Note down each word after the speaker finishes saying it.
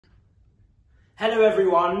Hello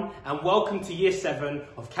everyone and welcome to Year 7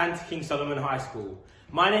 of Cantor King Solomon High School.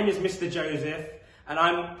 My name is Mr. Joseph and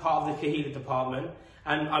I'm part of the Kehilla Department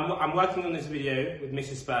and I'm working on this video with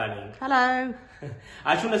Mrs. Sperling. Hello.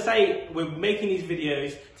 I just want to say we're making these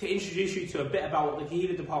videos to introduce you to a bit about what the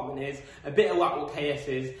Kehilla Department is, a bit about what KS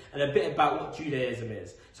is and a bit about what Judaism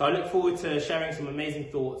is. So I look forward to sharing some amazing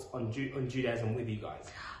thoughts on Judaism with you guys.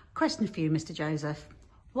 Question for you, Mr. Joseph.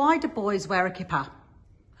 Why do boys wear a kippah?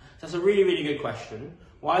 That's a really, really good question.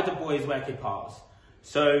 Why do boys wear kippahs?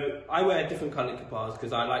 So I wear different coloured kippahs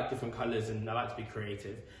because I like different colours and I like to be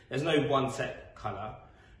creative. There's no one set colour.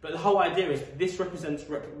 But the whole idea is this represents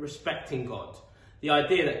respecting God. The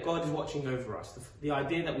idea that God is watching over us. The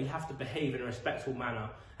idea that we have to behave in a respectful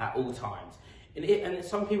manner at all times. And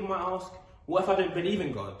some people might ask, what if I don't believe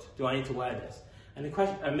in God? Do I need to wear this? And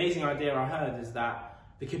the amazing idea I heard is that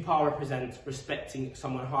the kippah represents respecting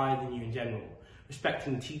someone higher than you in general.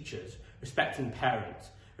 Respecting teachers, respecting parents,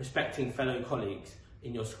 respecting fellow colleagues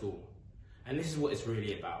in your school. And this is what it's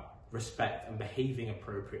really about, respect and behaving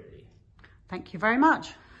appropriately. Thank you very much.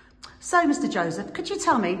 So, Mr. Joseph, could you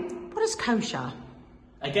tell me, what is kosher?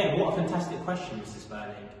 Again, what a fantastic question, Mrs.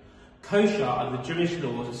 Sperling. Kosher are the Jewish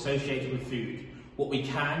laws associated with food, what we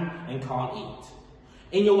can and can't eat.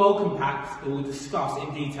 In your welcome packs, it will discuss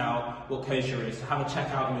in detail what kosher is, so have a check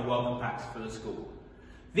out in your welcome packs for the school.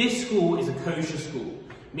 This school is a kosher school,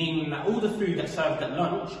 meaning that all the food that's served at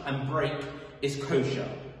lunch and break is kosher.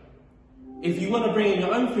 If you want to bring in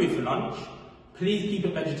your own food for lunch, please keep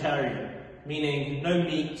it vegetarian, meaning no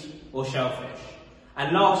meat or shellfish.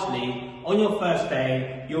 And lastly, on your first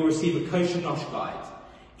day, you'll receive a kosher nosh guide.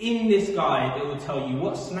 In this guide, it will tell you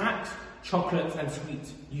what snacks, chocolates and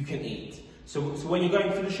sweets you can eat. So when you're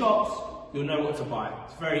going to the shops, you'll know what to buy.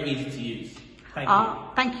 It's very easy to use. Thank you.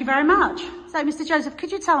 Thank you very much. So, Mr. Joseph, could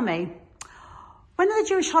you tell me, when are the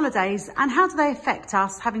Jewish holidays and how do they affect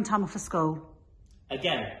us having time off of school?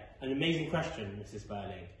 Again, an amazing question, Mrs.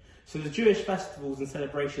 Sperling. So the Jewish festivals and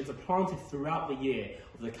celebrations are planted throughout the year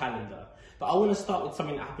of the calendar. But I want to start with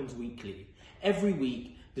something that happens weekly. Every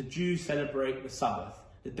week, the Jews celebrate the Sabbath,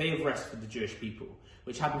 the day of rest for the Jewish people,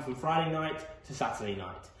 which happens from Friday night to Saturday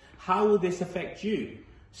night. How will this affect you?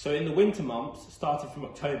 So in the winter months, starting from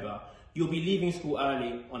October, you'll be leaving school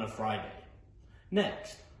early on a Friday.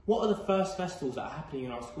 Next, what are the first festivals that are happening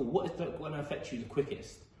in our school? What is going to affect you the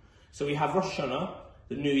quickest? So we have Rosh Hashanah,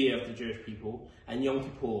 the new year of the Jewish people, and Yom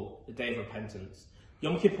Kippur, the day of repentance.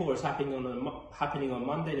 Yom Kippur is happening on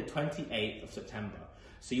Monday the 28th of September,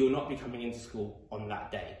 so you'll not be coming into school on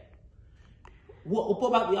that day. What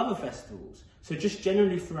about the other festivals? So just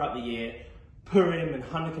generally throughout the year, Purim and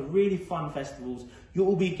Hanukkah, really fun festivals. You'll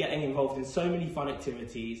all be getting involved in so many fun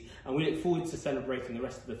activities and we look forward to celebrating the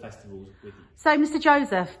rest of the festivals with you. So, Mr.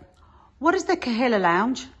 Joseph, what is the Kehilla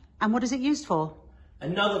Lounge and what is it used for?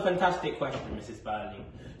 Another fantastic question, Mrs. Sperling.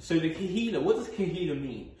 So the Kehilla, what does Kehilla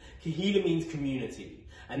mean? Kehilla means community.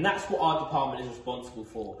 And that's what our department is responsible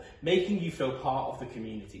for, making you feel part of the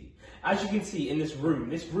community. As you can see in this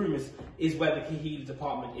room is where the Kehilla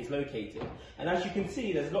Department is located. And as you can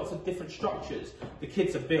see, there's lots of different structures the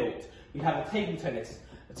kids have built. We have a table tennis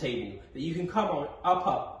table that you can come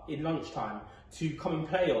up in lunchtime to come and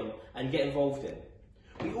play on and get involved in.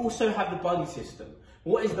 We also have the buddy system.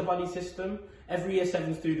 What is the buddy system? Every Year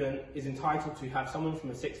 7 student is entitled to have someone from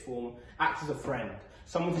the sixth form act as a friend,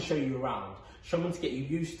 someone to show you around, someone to get you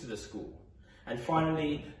used to the school. And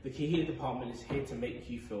finally, the Kehilla Department is here to make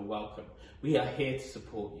you feel welcome. We are here to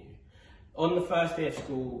support you. On the first day of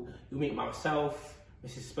school, you'll meet myself,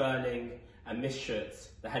 Mrs. Sperling, and Miss Schutz,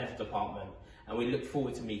 the head of the department, and we look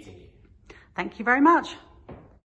forward to meeting you. Thank you very much.